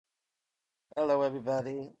Hello,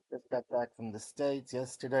 everybody. Just got back from the States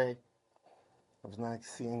yesterday. I was nice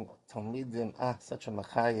seeing Talmidim. Such a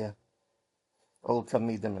machaya. Old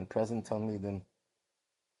Talmidim and present Talmidim.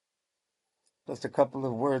 Just a couple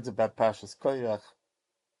of words about Pashas Korach.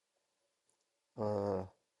 Uh,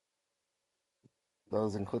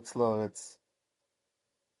 those in Chutz La'aretz.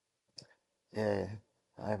 Yeah,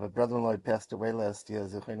 I have a brother-in-law who passed away last year,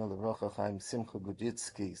 Zechino L'Rocha Chaim Simcha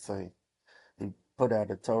Gujitsky. So he put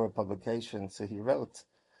out a Torah publication. So he wrote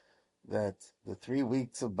that the 3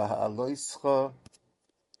 weeks of Baha'aloischa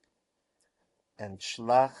and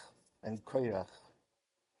Shlach and Korach,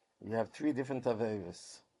 you have 3 different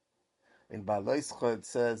Averis. In Baloischa, it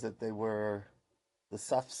says that the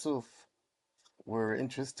Safsuf were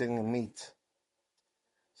interesting in meat.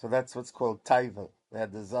 So that's what's called Taiva. They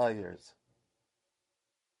had desires.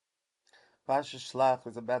 Pasha Shlach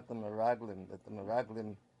was about the Meraglim, that the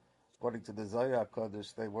Meraglim, according to the Zohar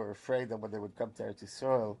Kodesh, they were afraid that when they would come to Eretz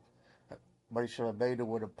Yisrael, Moshe Rabbeinu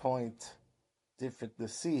would appoint different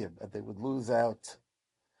Nasiim, that they would lose out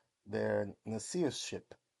their Nasiuship.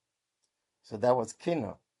 So that was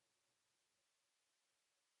Kina.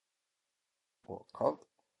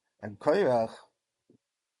 And Korach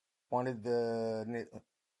wanted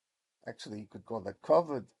actually you could call that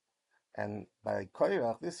covered. And by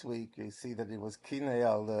Korach this week, you see that it was Kinei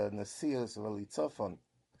al Nasius Velitzofon.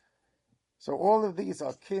 So all of these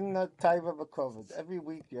are Kinna Taiva V'Kovid. Every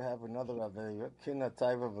week you have another Aveira, Kinna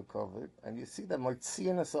Taiva V'Kovid, and you see that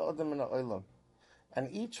Moitzian Sa'odim in Olam.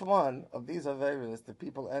 And each one of these Aveiras, the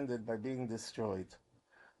people ended by being destroyed.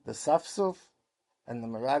 The Safsuf and the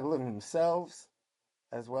Meraglim themselves,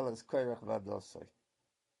 as well as Korach Vadosai.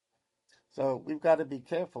 So we've got to be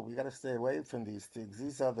careful. We've got to stay away from these things.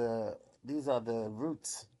 These are the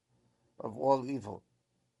roots of all evil.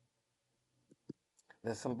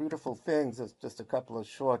 There's some beautiful things. There's just a couple of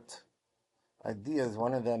short ideas.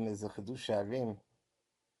 One of them is the Chidush Arim.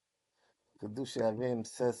 Chidush Arim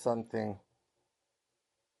says something,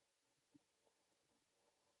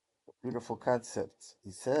 beautiful concept. He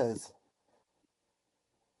says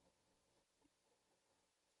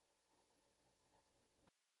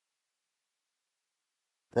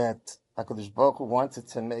that HaKadosh Baruch Hu wanted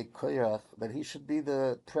to make Korach, that he should be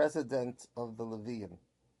the president of the Levium.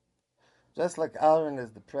 Just like Aaron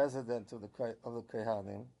is the president of the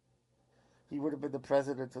Kohanim, he would have been the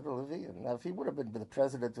president of the Levium. Now, if he would have been the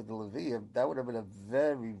president of the Levium, that would have been a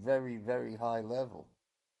very, very, very high level,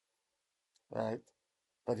 right?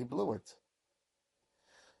 But he blew it.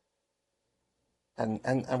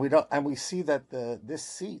 And we see that this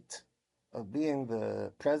seat of being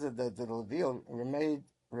the president of the Levium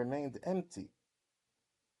remained empty.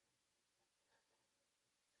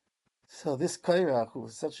 So this Korach, who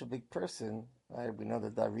was such a big person, right? We know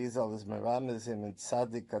that Arizal is Meramizim and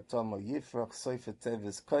Tzadik Atomo Yifrach Soifer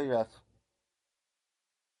Tevis Korach.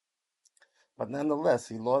 But nonetheless,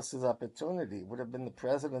 he lost his opportunity. He would have been the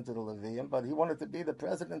president of the Levium, but he wanted to be the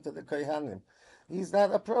president of the Kohanim. He's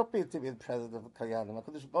not appropriate to be the president of the Kohanim.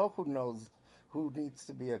 HaKadosh Baruch Hu knows who needs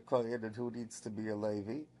to be a Kohen and who needs to be a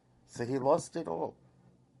Levi. So he lost it all.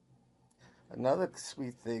 Another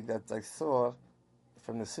sweet thing that I saw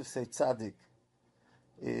from the Sifsei Tzaddik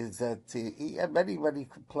is that he had many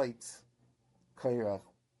complaints, Korach.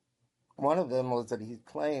 One of them was that he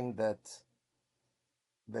claimed that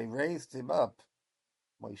they raised him up,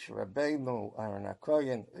 Moshe Rabbeinu, Aaron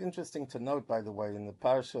HaKohen. Interesting to note, by the way, in the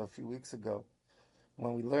parsha a few weeks ago,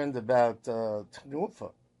 when we learned about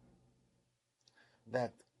Tnufa,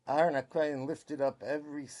 that Aaron HaKohen lifted up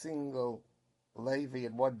every single Levi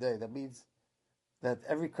in one day. That means that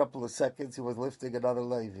every couple of seconds he was lifting another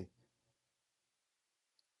Levi.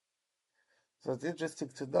 So it's interesting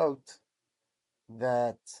to note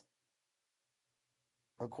that,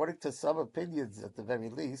 according to some opinions at the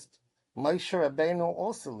very least, Moshe Rabbeinu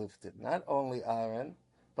also lifted, not only Aaron,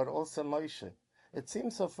 but also Moshe. It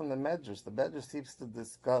seems so from the Medrash. The Medrash seems to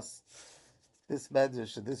discuss this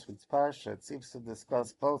Medrash, this week's Parsha. It seems to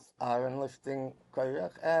discuss both Aaron lifting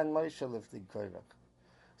Korach and Moshe lifting Korach.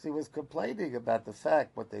 So he was complaining about the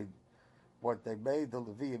fact what they made the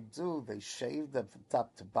Levium do. They shaved them from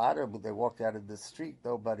top to bottom. When they walked out in the street,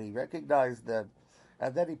 nobody recognized them.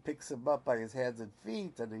 And then he picks him up by his hands and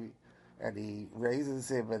feet, and he raises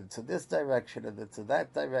him into this direction and into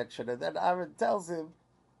that direction. And then Aaron tells him,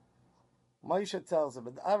 Moshe tells him,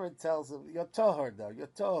 and Aaron tells him, "You're tohar now. You're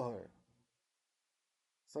tohar."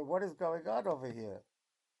 So what is going on over here?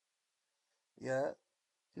 Yeah,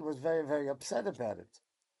 he was very, very upset about it.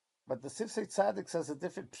 But the Sifsei Tzaddik says a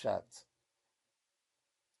different pshat.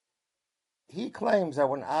 he claims that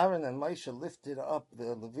when Aaron and Moshe lifted up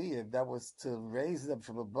the Leviim, that was to raise them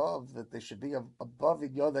from above, that they should be above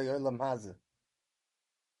Yodei Olam Hazeh.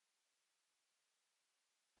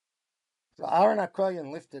 So Aaron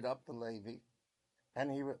HaKohen lifted up the Levi,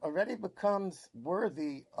 and he already becomes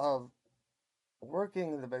worthy of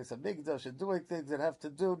working in the base of Mikdash and doing things that have to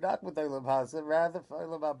do not with Olam Hazeh, rather for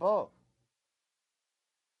Olam Haba.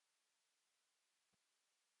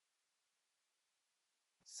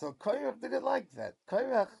 So Korach didn't like that.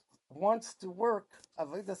 Korach wants to work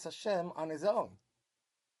Avodas Hashem on his own.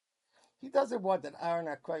 He doesn't want that Aaron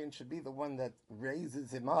HaKohen should be the one that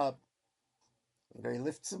raises him up. He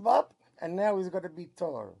lifts him up, and now he's going to be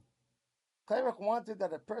Torah. Korach wanted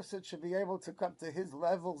that a person should be able to come to his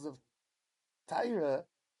levels of Torah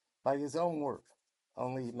by his own work.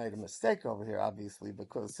 Only he made a mistake over here, obviously,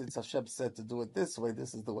 because since Hashem said to do it this way,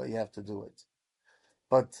 this is the way you have to do it.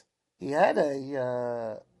 But he had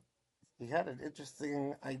an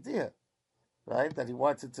interesting idea, right? That he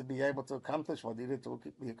wanted to be able to accomplish what needed to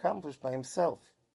be accomplished by himself.